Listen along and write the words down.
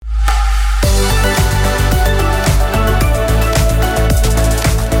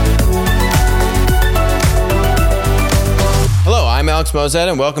Alex Mozet,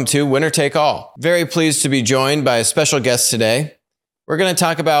 and welcome to Winner Take All. Very pleased to be joined by a special guest today. We're going to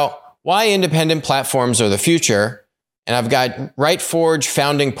talk about why independent platforms are the future, and I've got RightForge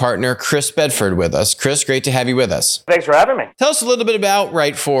founding partner Chris Bedford with us. Chris, great to have you with us. Thanks for having me. Tell us a little bit about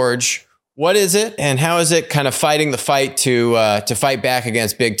RightForge. What is it, and how is it kind of fighting the fight to fight back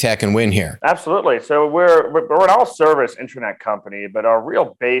against big tech and win here? Absolutely. So we're an all-service internet company, but our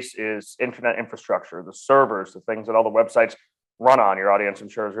real base is internet infrastructure, the servers, the things that all the websites run on. Your audience, I'm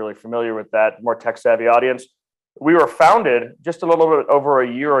sure, is really familiar with that, more tech-savvy audience. We were founded just a little bit over a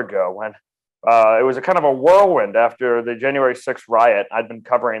year ago when it was a kind of a whirlwind after the January 6th riot. I'd been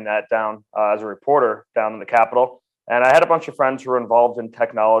covering that down as a reporter down in the Capitol. And I had a bunch of friends who were involved in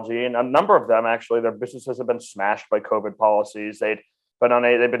technology, and a number of them, actually, their businesses have been smashed by COVID policies. They've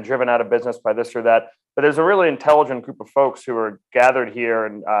been driven out of business by this or that. But there's a really intelligent group of folks who were gathered here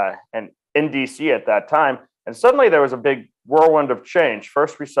and in DC at that time. And suddenly there was a big whirlwind of change.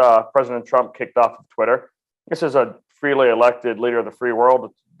 First, we saw President Trump kicked off of Twitter. This is a freely elected leader of the free world.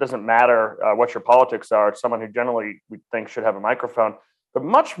 It doesn't matter what your politics are. It's someone who generally we think should have a microphone. But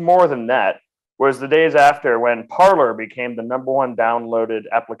much more than that was the days after when Parler became the number one downloaded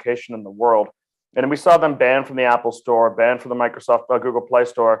application in the world. And we saw them banned from the Apple Store, banned from the Microsoft Google Play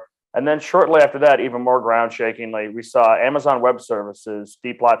Store. And then shortly after that, even more ground-shakingly, we saw Amazon Web Services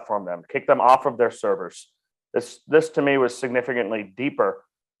deplatform them, kick them off of their servers. This to me was significantly deeper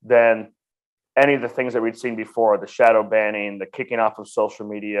than any of the things that we'd seen before, the shadow banning, the kicking off of social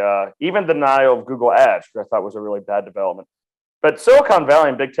media, even denial of Google Ads, which I thought was a really bad development. But Silicon Valley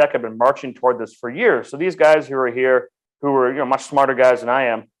and big tech have been marching toward this for years. So these guys who are here, who were much smarter guys than I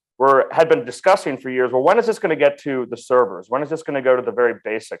am, had been discussing for years, well, when is this going to get to the servers? When is this going to go to the very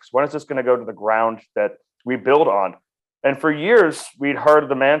basics? When is this going to go to the ground that we build on? And for years, we'd heard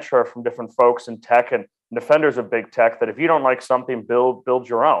the mantra from different folks in tech and defenders of big tech that if you don't like something, build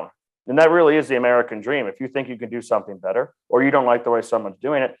your own. And that really is the American dream. If you think you can do something better, or you don't like the way someone's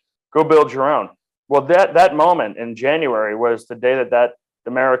doing it, go build your own. Well, that moment in January was the day that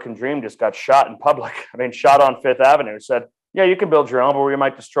American dream just got shot in public. I mean, shot on Fifth Avenue. Said, yeah, you can build your own, but we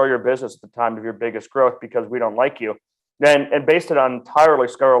might destroy your business at the time of your biggest growth because we don't like you. And based it on entirely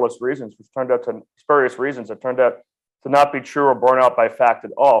scurrilous reasons, spurious reasons that turned out to not be true or borne out by fact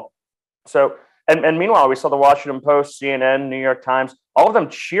at all. So, and meanwhile, we saw the Washington Post, CNN, New York Times, all of them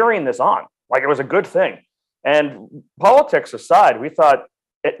cheering this on like it was a good thing. And politics aside, we thought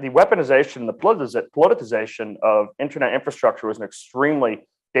the weaponization, the politicization of internet infrastructure was an extremely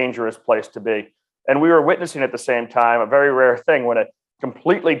dangerous place to be. And we were witnessing at the same time a very rare thing when a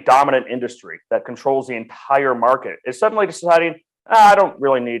completely dominant industry that controls the entire market is suddenly deciding, I don't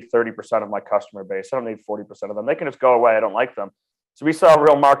really need 30% of my customer base. I don't need 40% of them. They can just go away. I don't like them. So we saw a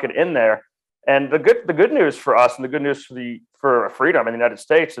real market in there. And the good news for us and the good news for freedom in the United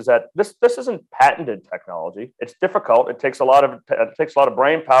States is that this isn't patented technology. It's difficult. It takes a lot of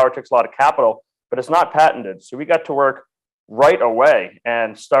brain power. It takes a lot of capital, but it's not patented. So we got to work right away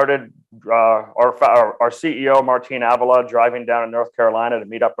and started our CEO Martin Avila driving down to North Carolina to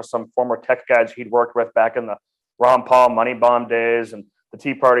meet up with some former tech guys he'd worked with back in the Ron Paul money bomb days and the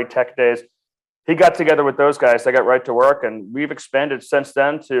Tea Party tech days. He got together with those guys. They got right to work, and we've expanded since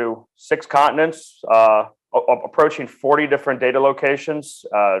then to 6 continents, approaching 40 different data locations,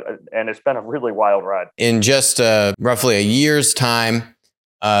 and it's been a really wild ride. In just roughly a year's time,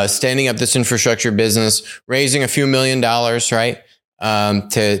 standing up this infrastructure business, raising a few $1 million, right,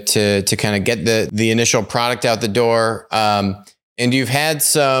 to kind of get the initial product out the door, and you've had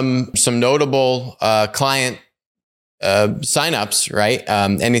some notable client signups, right?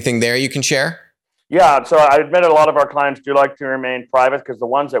 Anything there you can share? Yeah, so I admit a lot of our clients do like to remain private because the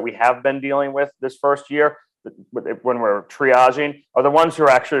ones that we have been dealing with this first year, when we're triaging, are the ones who are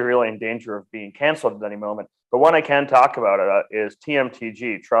actually really in danger of being canceled at any moment. But one I can talk about is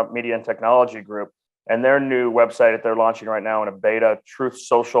TMTG, Trump Media and Technology Group, and their new website that they're launching right now in a beta, Truth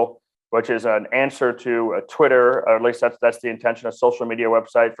Social, which is an answer to Twitter, or at least that's the intention, a social media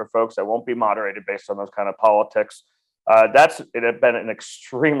website for folks that won't be moderated based on those kind of politics. It had been an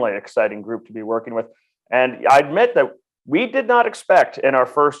extremely exciting group to be working with. And I admit that we did not expect in our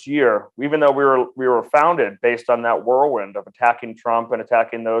first year, even though we were founded based on that whirlwind of attacking Trump and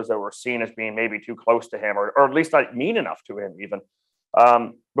attacking those that were seen as being maybe too close to him, or at least not mean enough to him even.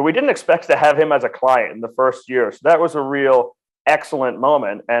 But we didn't expect to have him as a client in the first year. So that was a real excellent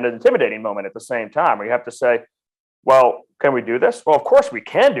moment and an intimidating moment at the same time, where you have to say, well, can we do this? Well, of course we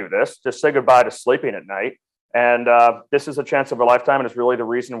can do this. Just say goodbye to sleeping at night. And this is a chance of a lifetime, and it's really the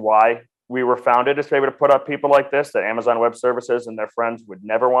reason why we were founded, is to be able to put up people like this that Amazon Web Services and their friends would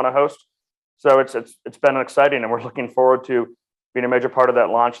never want to host. So it's been exciting, and we're looking forward to being a major part of that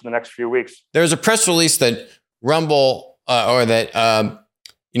launch in the next few weeks. There's a press release that Rumble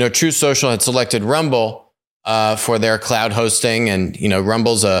Truth Social had selected Rumble for their cloud hosting, and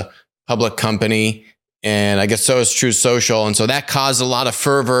Rumble's a public company, and I guess so is Truth Social, and so that caused a lot of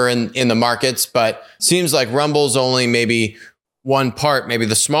fervor in the markets. But seems like Rumble's only maybe one part, maybe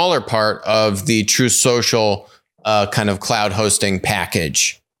the smaller part of the Truth Social kind of cloud hosting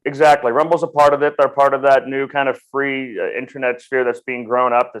package. Exactly. Rumble's a part of it. They're part of that new kind of free internet sphere that's being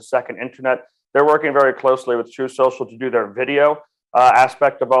grown up, the second internet. They're working very closely with Truth Social to do their video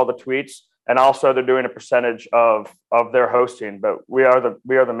aspect of all the tweets, and also they're doing a percentage of their hosting. But we are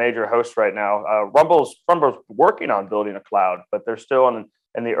the major host right now. Rumble's working on building a cloud, but they're still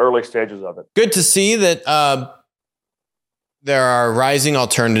in the early stages of it. Good to see that there are rising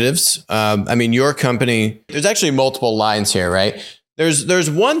alternatives. Your company. There's actually multiple lines here, right? There's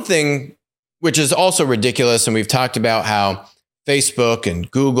one thing which is also ridiculous, and we've talked about how Facebook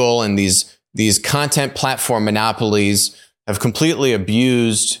and Google and these content platform monopolies have completely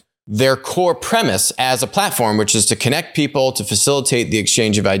abused their core premise as a platform, which is to connect people, to facilitate the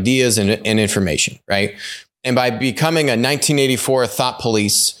exchange of ideas and information, right? And by becoming a 1984 thought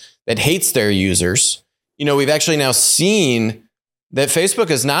police that hates their users, we've actually now seen that Facebook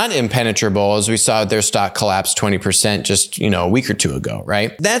is not impenetrable, as we saw their stock collapse 20% just, a week or two ago,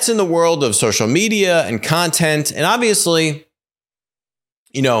 right? That's in the world of social media and content. And obviously,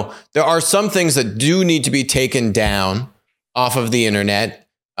 there are some things that do need to be taken down off of the internet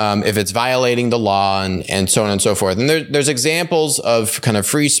if it's violating the law and so on and so forth. And there's examples of kind of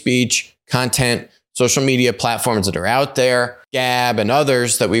free speech content, social media platforms that are out there, Gab and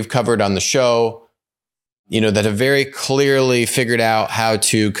others that we've covered on the show, that have very clearly figured out how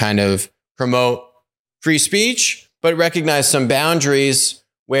to kind of promote free speech, but recognize some boundaries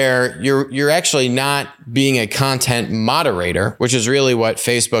where you're actually not being a content moderator, which is really what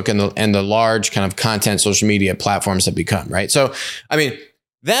Facebook and the large kind of content social media platforms have become, right? So,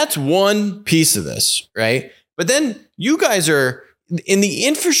 that's one piece of this, right? But then you guys are in the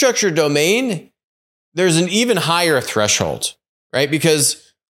infrastructure domain. There's an even higher threshold, right? Because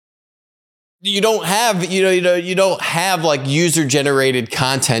you don't have like user generated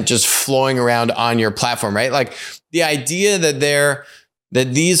content just flowing around on your platform, right? Like the idea that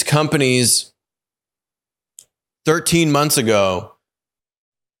these companies 13 months ago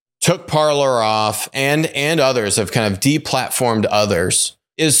took Parler off and others have kind of deplatformed others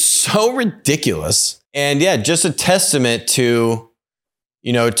is so ridiculous. And yeah, just a testament to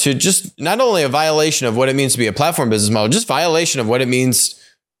just not only a violation of what it means to be a platform business model, just violation of what it means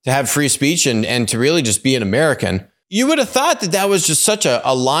to have free speech and to really just be an American. You would have thought that was just such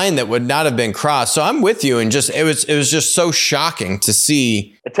a line that would not have been crossed. So I'm with you, and it was just so shocking to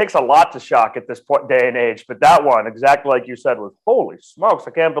see. It takes a lot to shock at this point, day and age, but that one, exactly like you said, was holy smokes,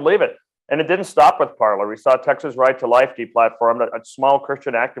 I can't believe it. And it didn't stop with Parler. We saw Texas Right to Life deplatformed, a small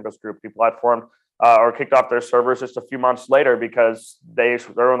Christian activist group deplatformed or kicked off their servers just a few months later because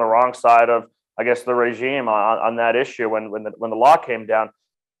they're on the wrong side of, I guess, the regime on that issue when the law came down.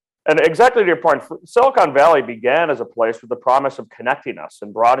 And exactly to your point, Silicon Valley began as a place with the promise of connecting us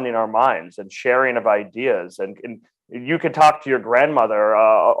and broadening our minds and sharing of ideas. And you could talk to your grandmother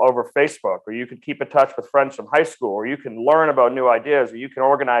over Facebook, or you could keep in touch with friends from high school, or you can learn about new ideas, or you can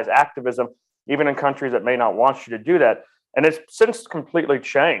organize activism, even in countries that may not want you to do that. And it's since completely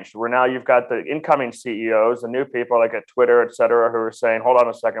changed, where now you've got the incoming CEOs, the new people like at Twitter, et cetera, who are saying, hold on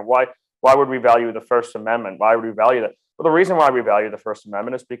a second, why would we value the First Amendment? Why would we value that? Well, the reason why we value the First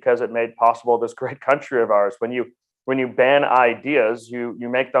Amendment is because it made possible this great country of ours. When you ban ideas, you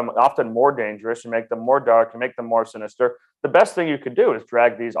make them often more dangerous, you make them more dark, you make them more sinister. The best thing you could do is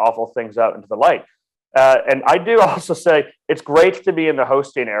drag these awful things out into the light. And I do also say it's great to be in the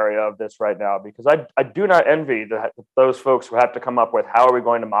hosting area of this right now, because I do not envy those folks who have to come up with how are we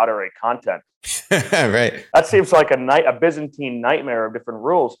going to moderate content. Right. That seems like a Byzantine nightmare of different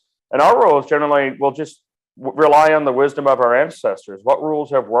rules. And our rules generally will just rely on the wisdom of our ancestors. What rules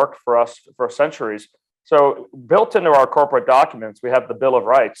have worked for us for centuries? So built into our corporate documents, we have the Bill of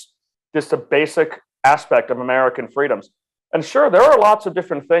Rights, just a basic aspect of American freedoms. And sure, there are lots of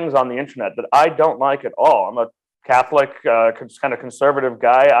different things on the internet that I don't like at all. I'm a Catholic, kind of conservative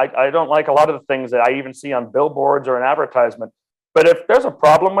guy. I don't like a lot of the things that I even see on billboards or an advertisement. But if there's a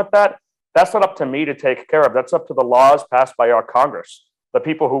problem with that, that's not up to me to take care of. That's up to the laws passed by our Congress, the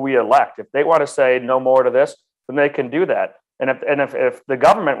people who we elect. If they want to say no more to this, then they can do that. And if the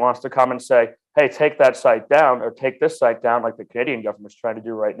government wants to come and say, hey, take that site down or take this site down, like the Canadian government's trying to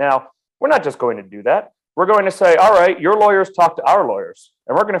do right now, we're not just going to do that. We're going to say, all right, your lawyers talk to our lawyers,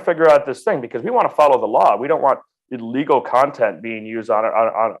 and we're going to figure out this thing because we want to follow the law. We don't want illegal content being used on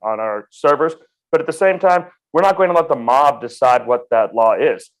our servers. But at the same time, we're not going to let the mob decide what that law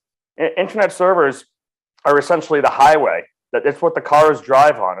is. Internet servers are essentially the highway. That it's what the cars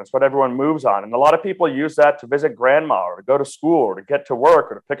drive on. It's what everyone moves on. And a lot of people use that to visit grandma or to go to school or to get to work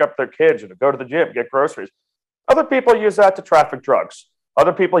or to pick up their kids or to go to the gym, get groceries. Other people use that to traffic drugs.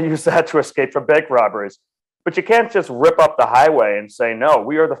 Other people use that to escape from bank robberies. But you can't just rip up the highway and say, no,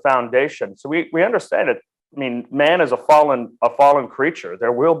 we are the foundation. So we understand it. I mean, man is a fallen creature.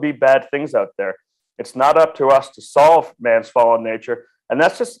 There will be bad things out there. It's not up to us to solve man's fallen nature. And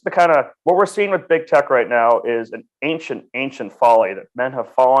that's just the kind of what we're seeing with big tech right now is an ancient folly that men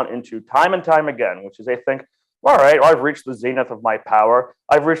have fallen into time and time again, which is they think, all right, well, I've reached the zenith of my power.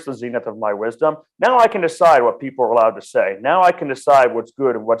 I've reached the zenith of my wisdom. Now I can decide what people are allowed to say. Now I can decide what's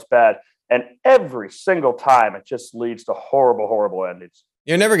good and what's bad. And every single time it just leads to horrible, horrible endings.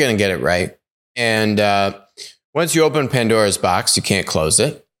 You're never going to get it right. And once you open Pandora's box, you can't close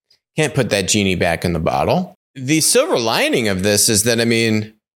it. Can't put that genie back in the bottle. The silver lining of this is that, I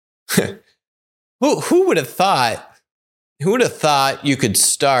mean, who would have thought you could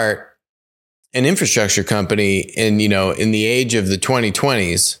start an infrastructure company in the age of the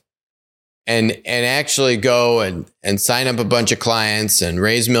 2020s and actually go and sign up a bunch of clients and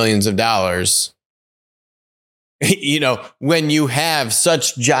raise millions of dollars, when you have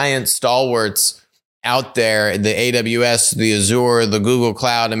such giant stalwarts out there, the AWS, the Azure, the Google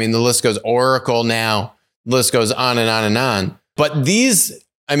Cloud. I mean, the list goes, Oracle now. The list goes on and on and on. But these,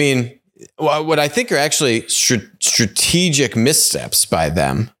 I mean, what I think are actually strategic missteps by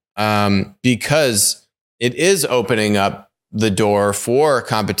them, because it is opening up the door for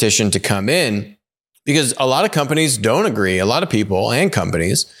competition to come in, because a lot of companies don't agree. A lot of people and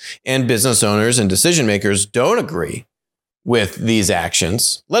companies and business owners and decision makers don't agree with these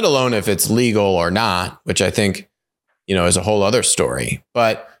actions, let alone if it's legal or not, which I think, is a whole other story.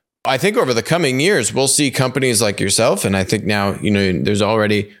 But I think over the coming years, we'll see companies like yourself. And I think now, there's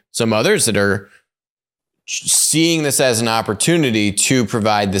already some others that are seeing this as an opportunity to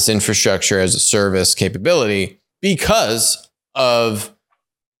provide this infrastructure as a service capability because of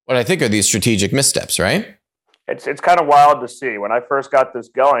what I think are these strategic missteps, right? It's kind of wild to see. When I first got this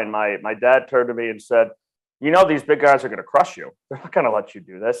going, my dad turned to me and said, these big guys are going to crush you. They're not going to let you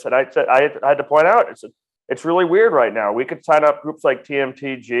do this. And I said, I had to point out, it's really weird right now. We could sign up groups like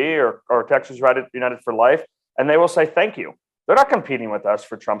TMTG or Texas United for Life, and they will say, thank you. They're not competing with us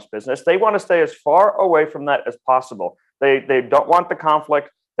for Trump's business. They want to stay as far away from that as possible. They don't want the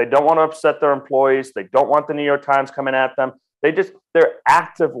conflict. They don't want to upset their employees. They don't want the New York Times coming at them. They're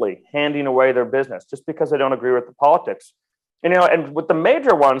actively handing away their business just because they don't agree with the politics. And with the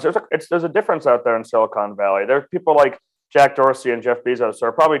major ones, there's a difference out there in Silicon Valley. There are people like Jack Dorsey and Jeff Bezos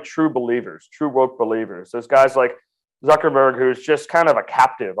are probably true believers, true woke believers. There's guys like Zuckerberg, who's just kind of a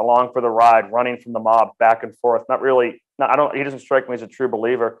captive along for the ride, running from the mob back and forth. He doesn't strike me as a true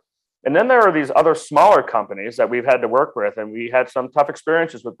believer. And then there are these other smaller companies that we've had to work with, and we had some tough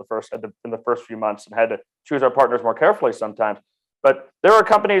experiences with in the first few months and had to choose our partners more carefully sometimes. But there are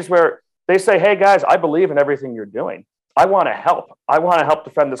companies where they say, hey guys, I believe in everything you're doing. I want to help. I want to help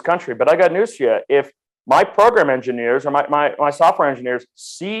defend this country. But I got news for you. If my program engineers or my software engineers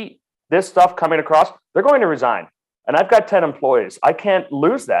see this stuff coming across, they're going to resign. And I've got 10 employees. I can't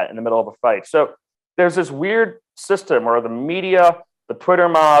lose that in the middle of a fight. So there's this weird system where the media, the Twitter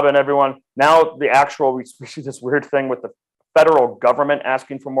mob and everyone, now we see this weird thing with the federal government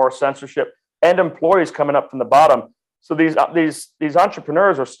asking for more censorship and employees coming up from the bottom. So these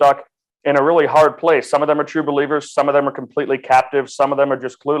entrepreneurs are stuck in a really hard place. Some of them are true believers. Some of them are completely captive. Some of them are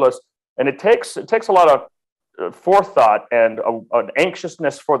just clueless. And it takes a lot of forethought and an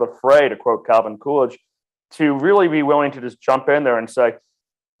anxiousness for the fray, to quote Calvin Coolidge, to really be willing to just jump in there and say,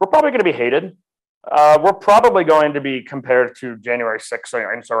 we're probably going to be hated. We're probably going to be compared to January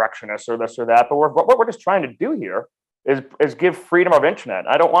 6th insurrectionists or this or that. But what we're just trying to do here is give freedom of internet.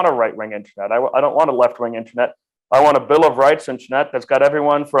 I don't want a right-wing internet. I don't want a left-wing internet. I want a Bill of Rights internet that's got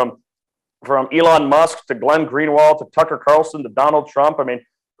everyone from Elon Musk to Glenn Greenwald to Tucker Carlson to Donald Trump. I mean,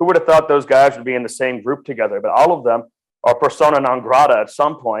 who would have thought those guys would be in the same group together? But all of them are persona non grata at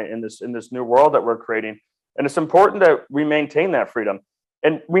some point in this new world that we're creating. And it's important that we maintain that freedom.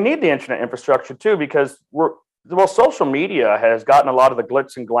 And we need the internet infrastructure too, because social media has gotten a lot of the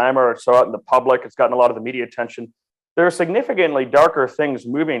glitz and glamour. It's out in the public. It's gotten a lot of the media attention. There are significantly darker things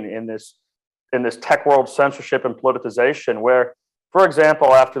moving in this tech world, censorship and politicization, where, for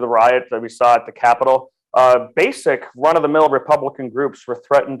example, after the riot that we saw at the Capitol, basic run-of-the-mill Republican groups were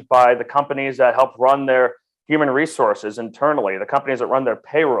threatened by the companies that helped run their human resources internally, the companies that run their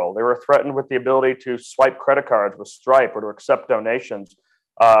payroll. They were threatened with the ability to swipe credit cards with Stripe or to accept donations.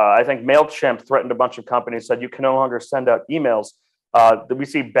 I think MailChimp threatened a bunch of companies, said you can no longer send out emails. We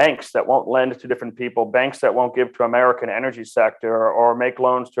see banks that won't lend to different people, banks that won't give to American energy sector or make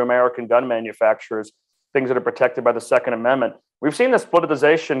loans to American gun manufacturers, things that are protected by the Second Amendment. We've seen this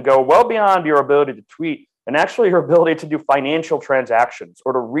politicization go well beyond your ability to tweet and actually your ability to do financial transactions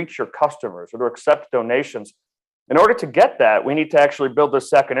or to reach your customers or to accept donations. In order to get that, we need to actually build this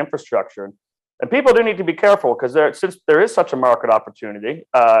second infrastructure. And people do need to be careful because since there is such a market opportunity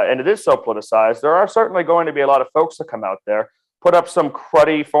and it is so politicized, there are certainly going to be a lot of folks that come out there, put up some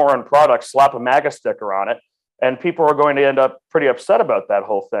cruddy foreign product, slap a MAGA sticker on it, and people are going to end up pretty upset about that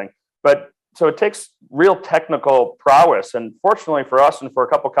whole thing. But so it takes real technical prowess. And fortunately for us and for a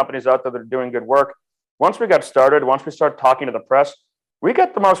couple of companies out there that are doing good work, once we got started, once we started talking to the press, we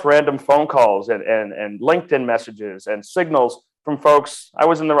get the most random phone calls and LinkedIn messages and signals from folks. I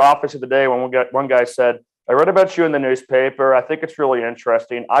was in the office of the day when one guy said, I read about you in the newspaper. I think it's really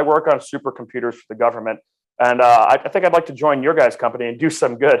interesting. I work on supercomputers for the government. And I think I'd like to join your guys' company and do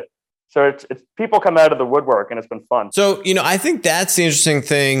some good. So it's people come out of the woodwork and it's been fun. So, I think that's the interesting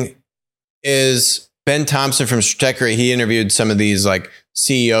thing is Ben Thompson from Stratechery. He interviewed some of these like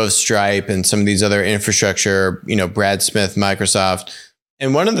CEO of Stripe and some of these other infrastructure, Brad Smith, Microsoft.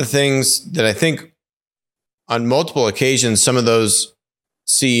 And one of the things that I think on multiple occasions, some of those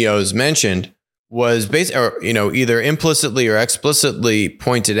CEOs mentioned was either implicitly or explicitly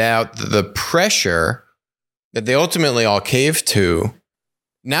pointed out the pressure that they ultimately all caved to,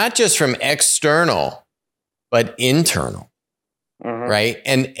 not just from external, but internal, right?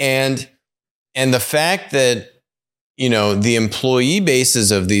 And the fact that, the employee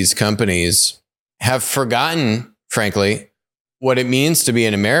bases of these companies have forgotten, frankly, what it means to be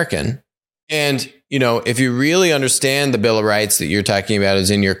an American. And, if you really understand the Bill of Rights that you're talking about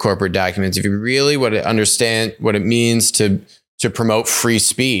is in your corporate documents, if you really understand what it means to promote free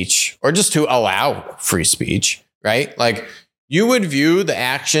speech or just to allow free speech, right? Like you would view the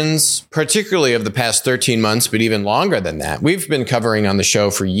actions, particularly of the past 13 months, but even longer than that. We've been covering on the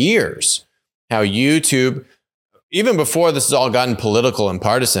show for years how YouTube, even before this has all gotten political and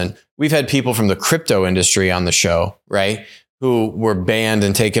partisan, we've had people from the crypto industry on the show, right? Who were banned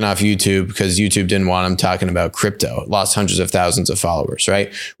and taken off YouTube because YouTube didn't want them talking about crypto. It lost hundreds of thousands of followers,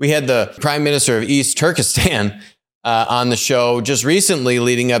 right? We had the Prime Minister of East Turkestan on the show just recently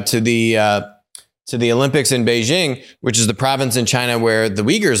leading up to the Olympics in Beijing, which is the province in China where the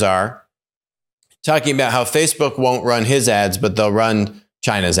Uyghurs are, talking about how Facebook won't run his ads, but they'll run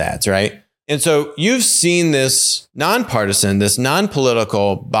China's ads, right? And so you've seen this nonpartisan, this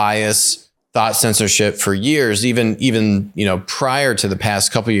non-political bias, thought censorship for years, even prior to the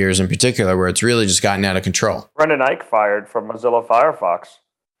past couple of years in particular, where it's really just gotten out of control. Brendan Eich fired from Mozilla Firefox.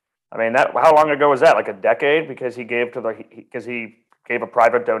 I mean, how long ago was that? Like a decade? Because he gave a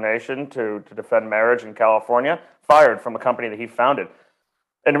private donation to defend marriage in California. Fired from a company that he founded.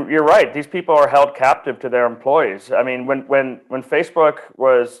 And you're right; these people are held captive to their employees. I mean, when Facebook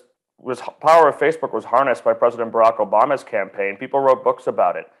power of Facebook was harnessed by President Barack Obama's campaign, people wrote books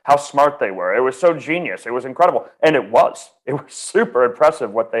about it, how smart they were. It was so genius. It was incredible. And it was super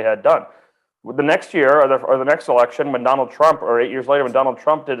impressive what they had done. The next year or the next election, when Donald Trump, or 8 years later, when Donald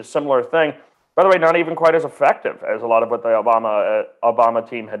Trump did a similar thing, by the way, not even quite as effective as a lot of what the Obama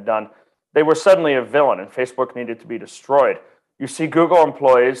team had done, they were suddenly a villain and Facebook needed to be destroyed. You see Google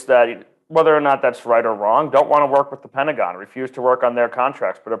employees that, whether or not that's right or wrong, don't want to work with the Pentagon, refuse to work on their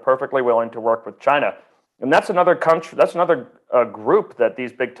contracts, but are perfectly willing to work with China. And that's another country, that's another group that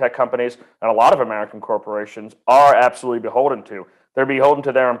these big tech companies and a lot of American corporations are absolutely beholden to. They're beholden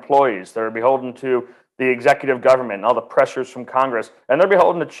to their employees. They're beholden to the executive government and all the pressures from Congress, and they're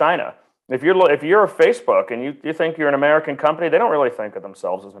beholden to China. If you're a Facebook and you think you're an American company, they don't really think of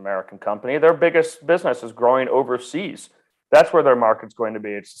themselves as an American company. Their biggest business is growing overseas. That's where their market's going to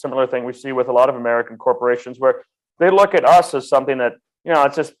be. It's a similar thing we see with a lot of American corporations where they look at us as something that,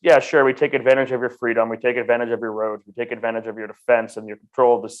 it's just, yeah, sure, we take advantage of your freedom. We take advantage of your roads. We take advantage of your defense and your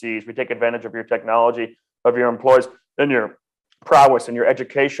control of the seas. We take advantage of your technology, of your employees, and your prowess and your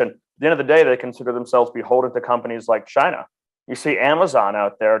education. At the end of the day, they consider themselves beholden to companies like China. You see Amazon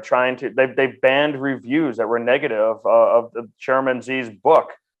out there they've banned reviews that were negative of the Chairman Xi's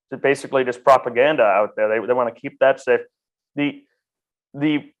book. It's basically just propaganda out there. They want to keep that safe.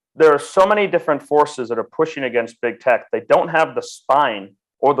 There are so many different forces that are pushing against big tech. They don't have the spine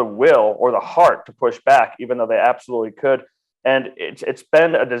or the will or the heart to push back, even though they absolutely could. And it's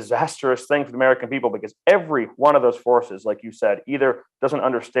been a disastrous thing for the American people because every one of those forces, like you said, either doesn't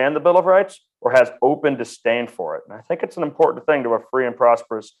understand the Bill of Rights or has open disdain for it. And I think it's an important thing to a free and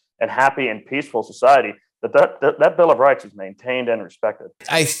prosperous and happy and peaceful society that Bill of Rights is maintained and respected.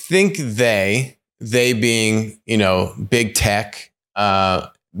 I think they being, big tech,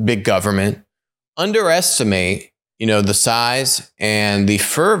 big government, underestimate, the size and the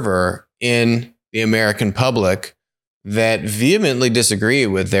fervor in the American public that vehemently disagree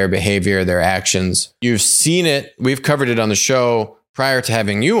with their behavior, their actions. You've seen it. We've covered it on the show prior to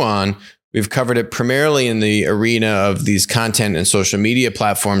having you on. We've covered it primarily in the arena of these content and social media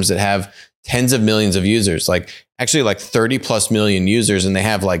platforms that have tens of millions of users, like 30 plus million users, and they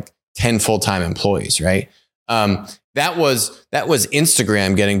have like 10 full-time employees, right? That was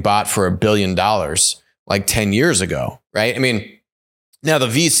Instagram getting bought for $1 billion like 10 years ago, right? I mean, now the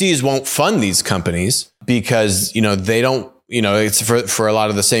VCs won't fund these companies because, they don't, it's for a lot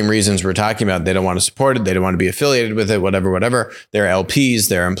of the same reasons we're talking about. They don't want to support it. They don't want to be affiliated with it, whatever. Their LPs,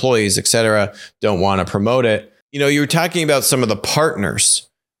 their employees, et cetera, don't want to promote it. You were talking about some of the partners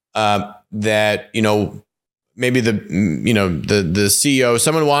that, maybe the CEO,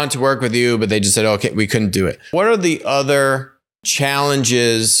 someone wanted to work with you, but they just said, okay, we couldn't do it. What are the other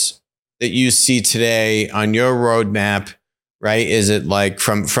challenges that you see today on your roadmap, right? Is it like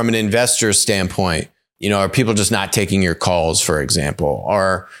from an investor standpoint, are people just not taking your calls, for example?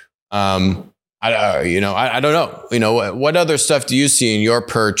 Or, I don't know. What other stuff do you see in your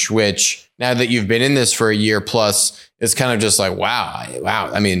perch, which now that you've been in this for a year plus, is kind of just like,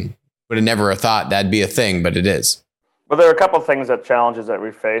 wow. I mean, would have never thought that'd be a thing, but it is. Well, there are a couple of challenges that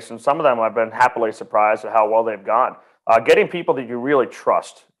we face, and some of them I've been happily surprised at how well they've gone. Getting people that you really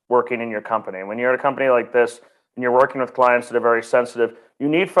trust working in your company. When you're at a company like this and you're working with clients that are very sensitive, you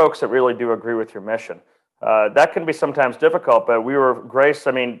need folks that really do agree with your mission. That can be sometimes difficult, but we were graced.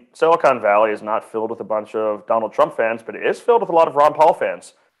 I mean, Silicon Valley is not filled with a bunch of Donald Trump fans, but it is filled with a lot of Ron Paul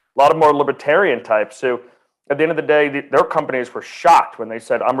fans, a lot of more libertarian types who, at the end of the day, their companies were shocked when they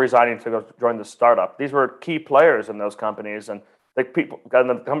said, I'm resigning to go join the startup. These were key players in those companies, and the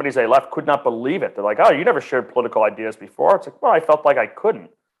companies they left could not believe it. They're like, oh, you never shared political ideas before? It's like, well, I felt like I couldn't.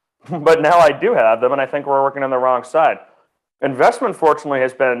 But now I do have them, and I think we're working on the wrong side. Investment, fortunately,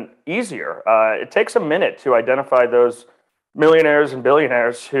 has been easier. It takes a minute to identify those millionaires and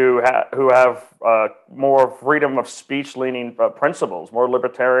billionaires who have more freedom of speech leaning principles, more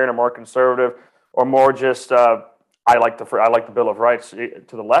libertarian or more conservative, or more just I like the Bill of Rights to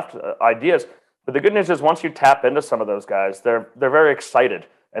the left ideas. But the good news is once you tap into some of those guys, they're very excited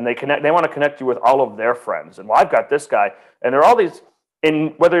and they want to connect you with all of their friends. And well, I've got this guy, and there are all these.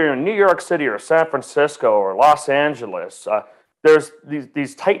 Whether you're in New York City or San Francisco or Los Angeles, there's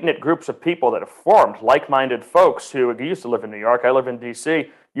these tight-knit groups of people that have formed, like-minded folks who used to live in New York. I live in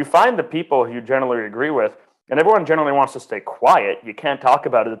D.C. You find the people who you generally agree with, and everyone generally wants to stay quiet. You can't talk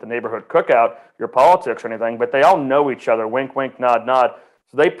about it at the neighborhood cookout, your politics or anything, but they all know each other, wink, wink, nod, nod.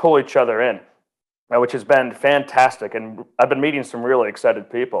 So they pull each other in, which has been fantastic. And I've been meeting some really excited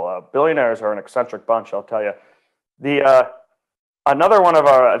people. Billionaires are an eccentric bunch, I'll tell you. Another one of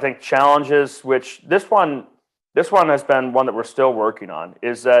our, I think, challenges, which this one has been one that we're still working on,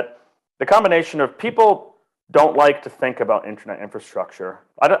 is that the combination of people don't like to think about internet infrastructure.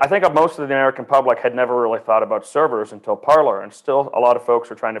 I think most of the American public had never really thought about servers until Parler, and still a lot of folks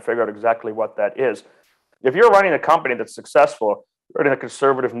are trying to figure out exactly what that is. If you're running a company that's successful, running a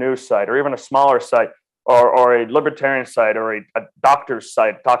conservative news site, or even a smaller site, or a libertarian site, or a doctor's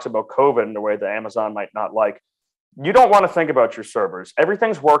site that talks about COVID in a way that Amazon might not like, you don't want to think about your servers.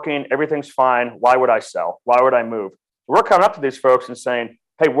 Everything's working. Everything's fine. Why would I sell? Why would I move? We're coming up to these folks and saying,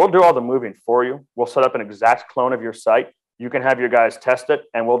 hey, we'll do all the moving for you. We'll set up an exact clone of your site. You can have your guys test it,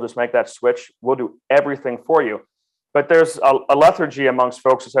 and we'll just make that switch. We'll do everything for you. But there's a lethargy amongst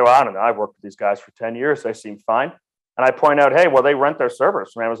folks who say, well, I don't know. I've worked with these guys for 10 years. They seem fine. And I point out, hey, well, they rent their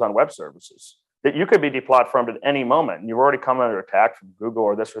servers from Amazon Web Services. That you could be deplatformed at any moment. And you've already come under attack from Google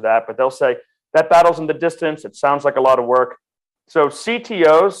or this or that. But they'll say, that battle's in the distance. It sounds like a lot of work. So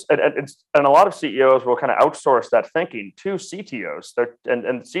CTOs and a lot of CEOs will kind of outsource that thinking to CTOs.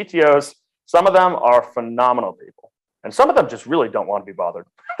 And CTOs, some of them are phenomenal people. And some of them just really don't want to be bothered.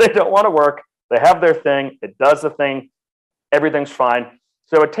 They don't want to work. They have their thing. It does the thing. Everything's fine.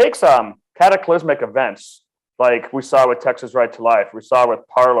 So it takes cataclysmic events like we saw with Texas Right to Life, we saw with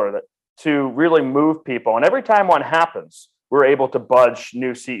Parler, to really move people. And every time one happens, we're able to budge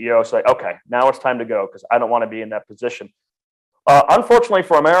new CEOs, say, okay, now it's time to go because I don't want to be in that position. Unfortunately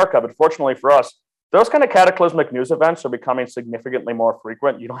for America, but fortunately for us, those kind of cataclysmic news events are becoming significantly more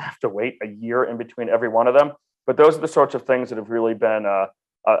frequent. You don't have to wait a year in between every one of them, But those are the sorts of things that have really been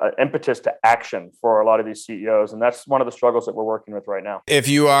an impetus to action for a lot of these CEOs. And that's one of the struggles that we're working with right now. If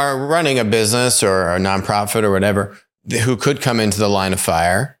you are running a business or a nonprofit or whatever, who could come into the line of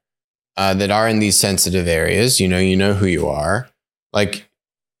fire that are in these sensitive areas, you know who you are. Like,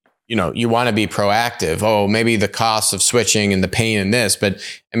 you want to be proactive. Oh, maybe the costs of switching and the pain in this. But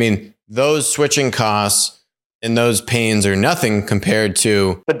I mean, those switching costs and those pains are nothing compared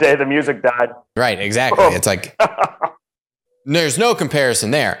to the day the music died. Right, exactly. It's like, there's no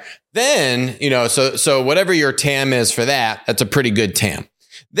comparison there. Then, so whatever your TAM is for that, that's a pretty good TAM.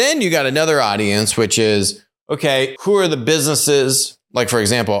 Then you got another audience, which is, okay, who are the businesses, like, for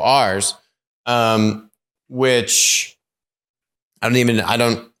example, ours, which I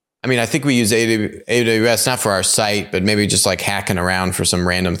think we use AWS, not for our site, but maybe just like hacking around for some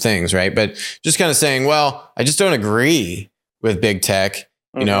random things, right? But just kind of saying, well, I just don't agree with big tech,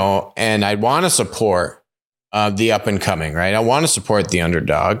 and I want to support the up and coming, right? I want to support the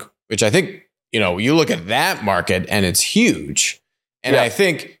underdog, which I think, you look at that market and it's huge. And I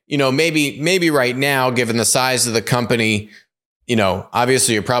think, maybe right now, given the size of the company,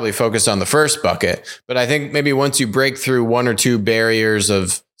 obviously you're probably focused on the first bucket, but I think maybe once you break through one or two barriers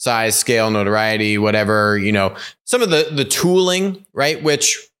of size, scale, notoriety, whatever, some of the tooling, right?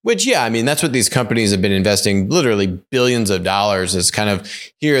 Which, yeah, I mean, that's what these companies have been investing literally billions of dollars is kind of,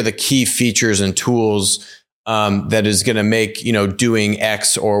 here are the key features and tools that is going to make, doing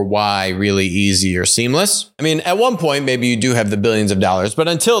X or Y really easy or seamless. I mean, at one point, maybe you do have the billions of dollars, but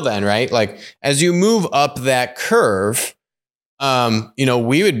until then, right? Like as you move up that curve,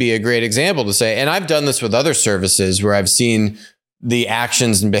 we would be a great example to say, and I've done this with other services where I've seen the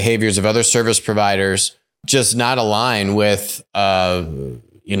actions and behaviors of other service providers just not align with,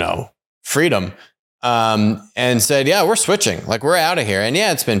 freedom. And said, yeah, we're switching, like we're out of here. And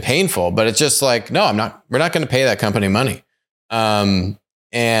yeah, it's been painful, but it's just like, no, we're not going to pay that company money. And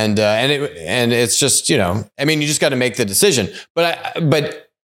it's just, you just got to make the decision, but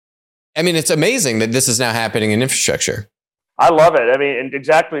it's amazing that this is now happening in infrastructure. I love it. I mean, and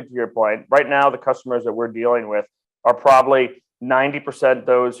exactly to your point, right now, the customers that we're dealing with are probably 90%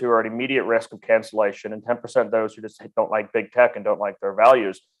 those who are at immediate risk of cancellation and 10% those who just don't like big tech and don't like their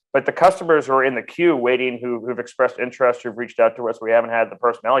values. But the customers who are in the queue waiting, who've expressed interest, who've reached out to us, we haven't had the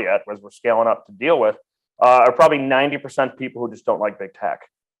personnel yet, as we're scaling up to deal with, are probably 90% people who just don't like big tech,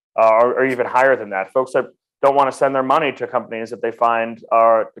 or even higher than that. Folks that don't want to send their money to companies that they find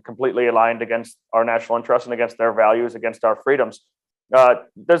are completely aligned against our national interests and against their values, against our freedoms.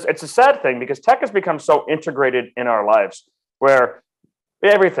 It's a sad thing because tech has become so integrated in our lives where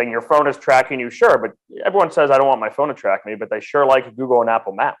everything, your phone is tracking you, sure, but everyone says, I don't want my phone to track me, but they sure like Google and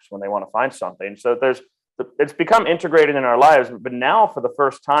Apple Maps when they want to find something. So it's become integrated in our lives. But now for the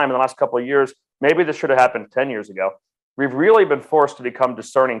first time in the last couple of years, maybe this should have happened 10 years ago, we've really been forced to become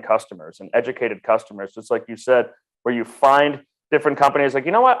discerning customers and educated customers, just like you said, where you find different companies like,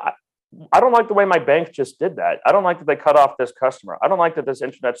 you know what, I don't like the way my bank just did that. I don't like that they cut off this customer. I don't like that this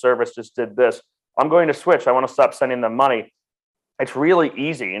internet service just did this. I'm going to switch. I want to stop sending them money. It's really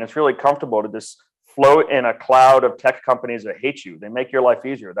easy and it's really comfortable to just float in a cloud of tech companies that hate you. They make your life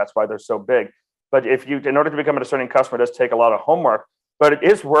easier. That's why they're so big. But in order to become a discerning customer, it does take a lot of homework, but it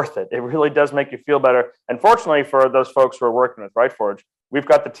is worth it. It really does make you feel better. And fortunately for those folks who are working with RightForge, we've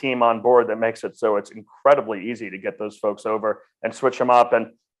got the team on board that makes it so it's incredibly easy to get those folks over and switch them up.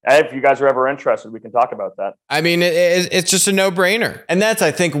 And if you guys are ever interested, we can talk about that. I mean, it's just a no-brainer. And that's,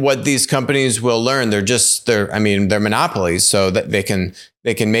 I think, what these companies will learn. They're monopolies, so that they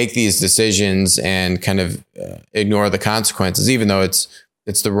can make these decisions and kind of ignore the consequences, even though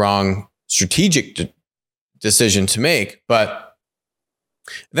it's the wrong strategic decision to make. But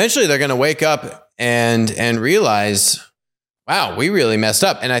eventually they're going to wake up and realize, wow, we really messed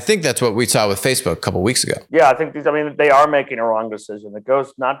up. And I think that's what we saw with Facebook a couple of weeks ago. Yeah, I think they are making a wrong decision. It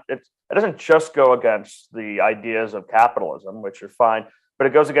doesn't just go against the ideas of capitalism, which are fine, but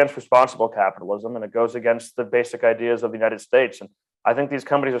it goes against responsible capitalism and it goes against the basic ideas of the United States. And I think these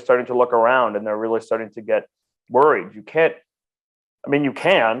companies are starting to look around and they're really starting to get worried. You can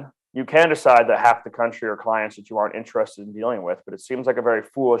decide that half the country are clients that you aren't interested in dealing with, but it seems like a very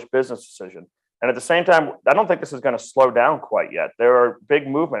foolish business decision. And at the same time, I don't think this is going to slow down quite yet. There are big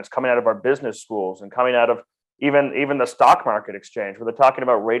movements coming out of our business schools and coming out of even the stock market exchange, where they're talking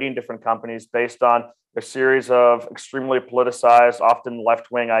about rating different companies based on a series of extremely politicized, often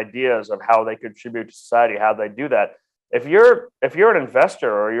left-wing ideas of how they contribute to society, how they do that. If you're an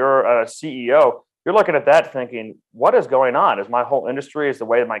investor or you're a CEO, you're looking at that thinking, what is going on? Is my whole industry, is the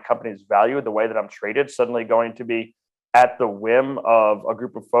way that my company is valued, the way that I'm traded, suddenly going to be at the whim of a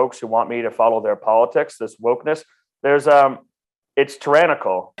group of folks who want me to follow their politics, this wokeness. It's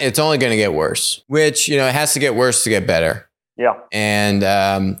tyrannical. It's only going to get worse, which, it has to get worse to get better. Yeah. And,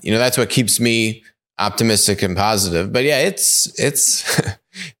 that's what keeps me optimistic and positive. But yeah, it's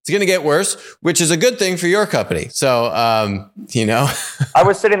going to get worse, which is a good thing for your company. So, I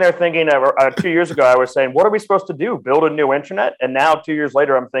was sitting there thinking 2 years ago, I was saying, what are we supposed to do? Build a new internet? And now 2 years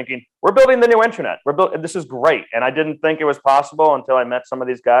later, I'm thinking, we're building the new internet. This is great. And I didn't think it was possible until I met some of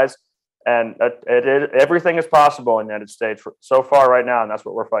these guys. And everything is possible in the United States so far right now. And that's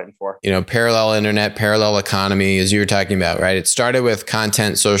what we're fighting for. Parallel internet, parallel economy, as you were talking about, right? It started with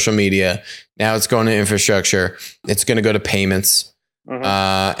content, social media. Now it's going to infrastructure. It's going to go to payments.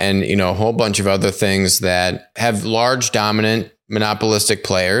 Mm-hmm. And a whole bunch of other things that have large, dominant, monopolistic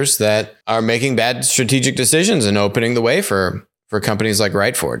players that are making bad strategic decisions and opening the way for companies like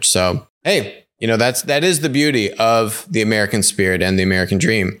RightForge. So, hey, that is the beauty of the American spirit and the American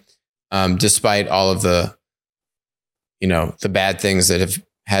dream. Despite all of the bad things that have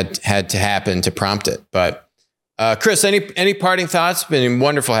had to happen to prompt it. But Chris, any parting thoughts? Been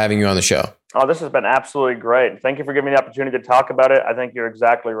wonderful having you on the show. Oh, this has been absolutely great. Thank you for giving me the opportunity to talk about it. I think you're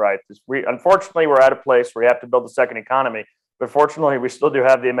exactly right. Unfortunately, we're at a place where we have to build a second economy, but fortunately, we still do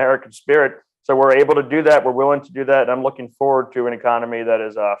have the American spirit. So we're able to do that. We're willing to do that. And I'm looking forward to an economy that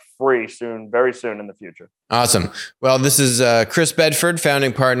is free soon, very soon in the future. Awesome. Well, this is Chris Bedford,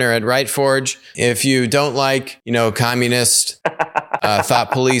 founding partner at RightForge. If you don't like, communist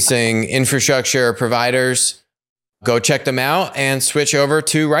thought policing infrastructure providers, go check them out and switch over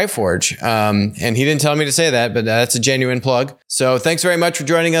to RightForge. And he didn't tell me to say that, but that's a genuine plug. So thanks very much for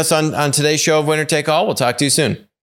joining us on today's show of Winner Take All. We'll talk to you soon.